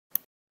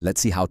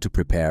Let's see how to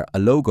prepare a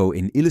logo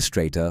in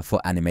Illustrator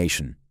for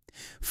animation.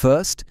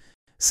 First,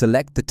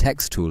 select the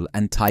text tool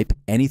and type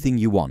anything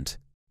you want.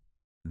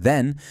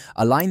 Then,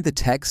 align the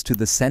text to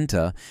the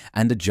center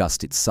and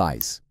adjust its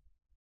size.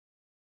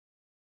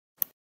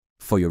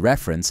 For your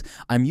reference,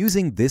 I'm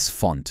using this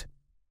font.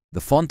 The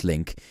font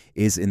link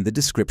is in the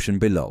description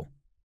below.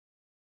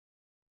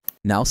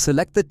 Now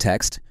select the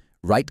text,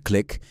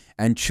 right-click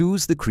and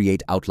choose the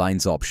Create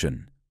Outlines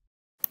option.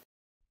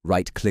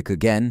 Right-click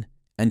again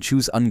and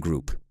choose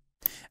Ungroup.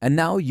 And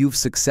now you've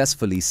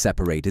successfully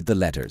separated the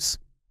letters.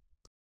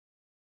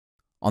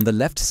 On the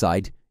left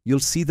side, you'll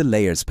see the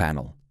Layers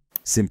panel.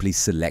 Simply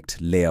select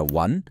Layer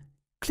 1,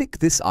 click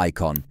this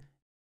icon,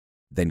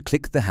 then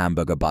click the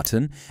hamburger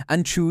button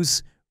and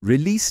choose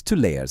Release to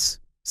Layers,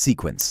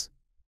 Sequence.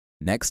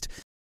 Next,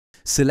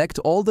 select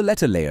all the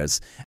letter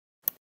layers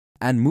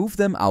and move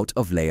them out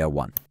of Layer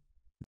 1.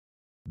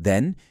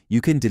 Then you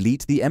can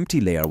delete the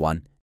empty Layer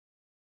 1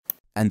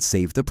 and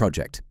save the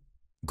project.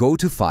 Go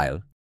to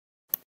File,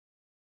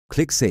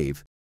 click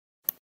Save,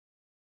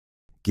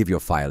 give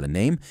your file a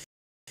name,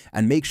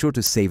 and make sure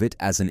to save it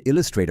as an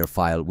Illustrator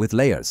file with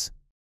layers.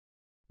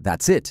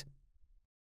 That's it.